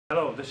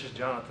Hello, this is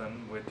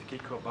Jonathan with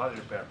KECO Body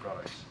Repair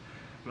Products.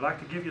 We'd like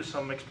to give you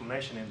some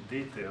explanation in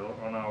detail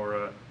on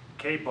our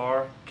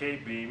K-Bar,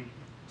 K-Beam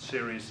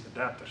series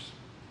adapters.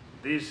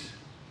 These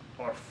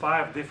are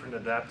 5 different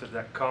adapters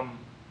that come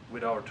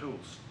with our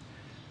tools.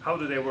 How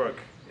do they work?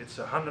 It's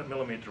a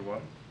 100mm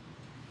one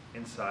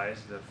in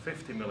size, the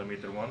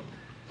 50mm one,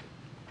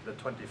 the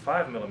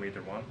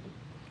 25mm one,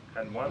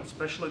 and one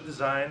specially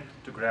designed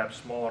to grab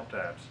smaller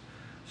tabs.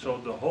 So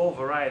the whole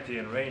variety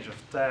and range of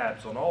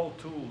tabs on all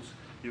tools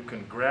you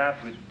can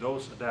grab with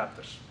those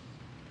adapters.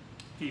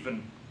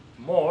 Even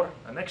more,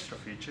 an extra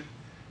feature,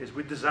 is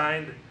we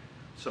designed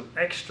some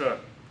extra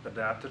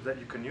adapters that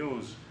you can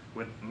use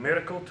with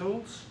miracle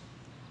tools.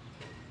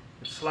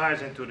 It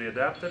slides into the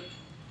adapter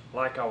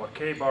like our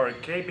K-Bar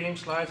and K-Beam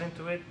slides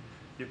into it.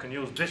 You can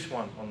use this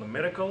one on the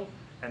miracle,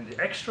 and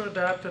the extra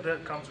adapter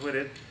that comes with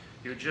it,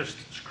 you just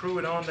screw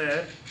it on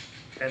there,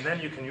 and then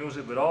you can use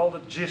it with all the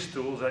JIS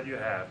tools that you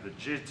have. The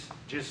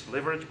JIS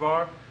leverage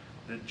bar,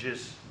 the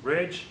JIS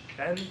bridge,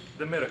 and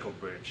the miracle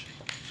bridge.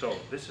 So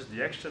this is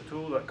the extra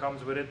tool that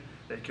comes with it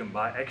that you can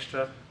buy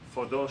extra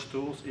for those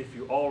tools if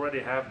you already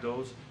have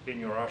those in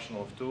your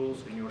arsenal of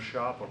tools in your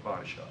shop or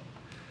body shop.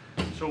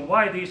 So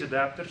why these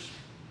adapters?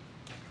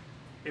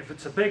 If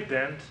it's a big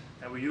dent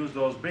and we use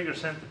those bigger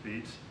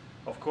centipedes,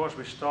 of course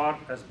we start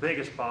as big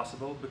as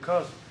possible,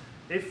 because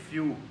if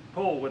you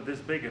pull with this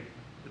big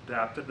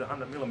adapter, the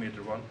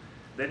 100mm one,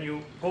 then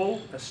you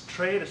pull as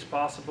straight as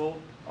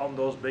possible on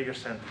those bigger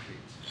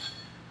centipedes.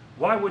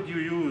 Why would you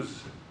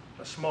use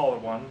a smaller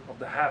one of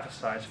the half a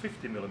size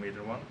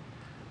 50mm one?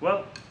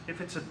 Well,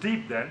 if it's a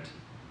deep dent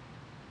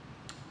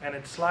and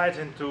it slides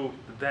into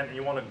the dent and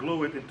you want to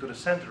glue it into the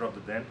center of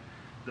the dent,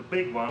 the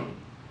big one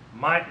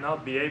might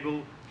not be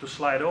able to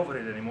slide over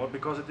it anymore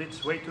because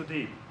it's way too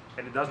deep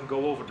and it doesn't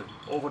go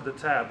over the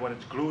tab when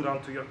it's glued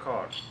onto your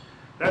car.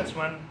 That's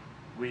when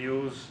we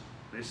use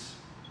this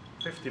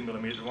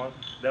 50mm one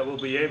that will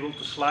be able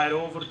to slide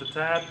over the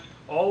tab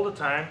all the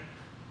time.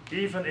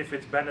 Even if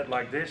it's bended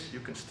like this, you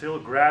can still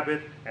grab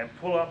it and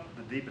pull up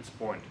the deepest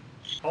point.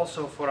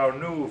 Also, for our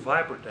new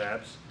Viper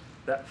tabs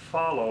that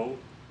follow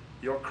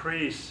your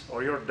crease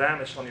or your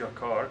damage on your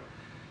car,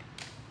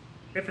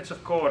 if it's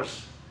of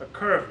course a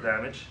curved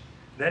damage,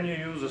 then you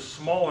use a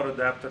smaller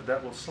adapter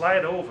that will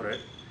slide over it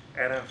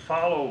and then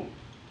follow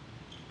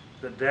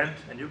the dent,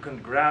 and you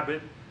can grab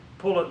it,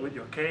 pull it with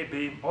your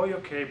K-Beam or your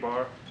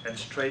K-Bar and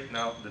straighten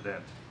out the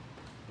dent.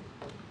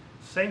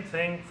 Same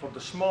thing for the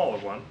smaller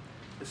one,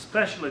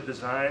 especially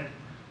designed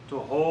to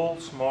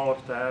hold smaller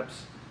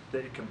tabs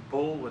that you can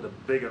pull with a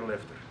bigger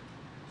lifter.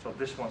 So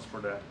this one's for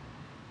that.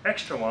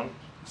 Extra one,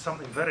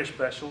 something very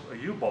special, a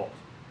U-bolt.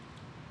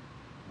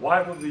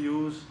 Why would we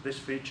use this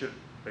feature,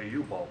 a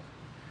U-bolt?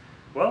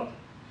 Well,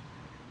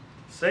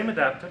 same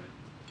adapter,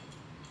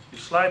 you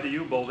slide the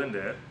U-bolt in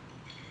there,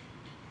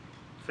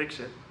 fix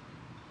it,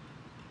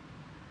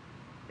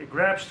 it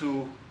grabs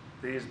to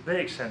these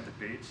big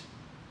centipedes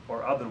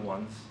or other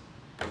ones,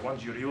 the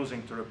ones you're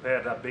using to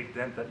repair that big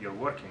dent that you're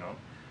working on.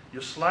 You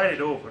slide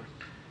it over,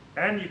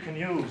 and you can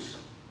use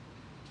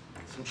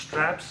some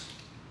straps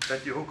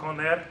that you hook on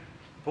there,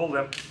 pull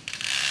them,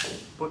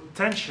 put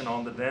tension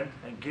on the dent,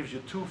 and gives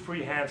you 2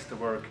 free hands to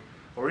work.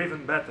 Or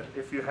even better,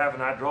 if you have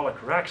an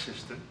hydraulic rack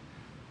system,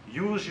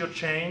 use your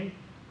chain,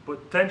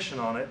 put tension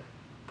on it,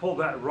 pull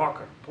that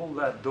rocker, pull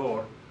that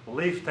door,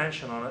 leave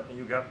tension on it, and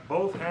you got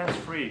both hands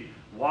free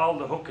while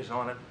the hook is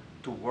on it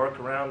to work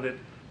around it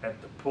and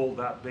to pull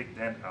that big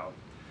dent out.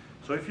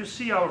 So if you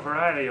see our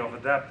variety of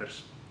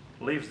adapters,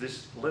 leaves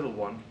this little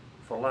one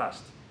for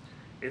last.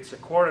 It's a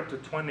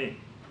 1/4-20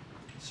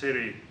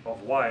 series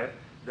of wire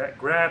that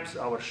grabs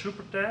our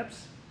super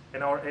tabs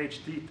and our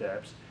HD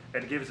tabs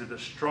and gives it a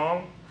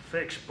strong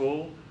fixed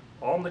pull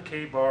on the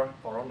K-Bar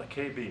or on the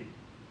K-Beam.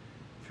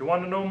 If you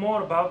want to know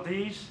more about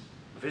these,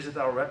 visit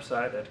our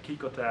website at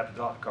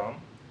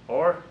kecotabs.com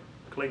or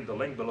click the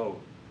link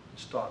below and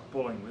start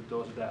pulling with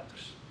those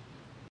adapters.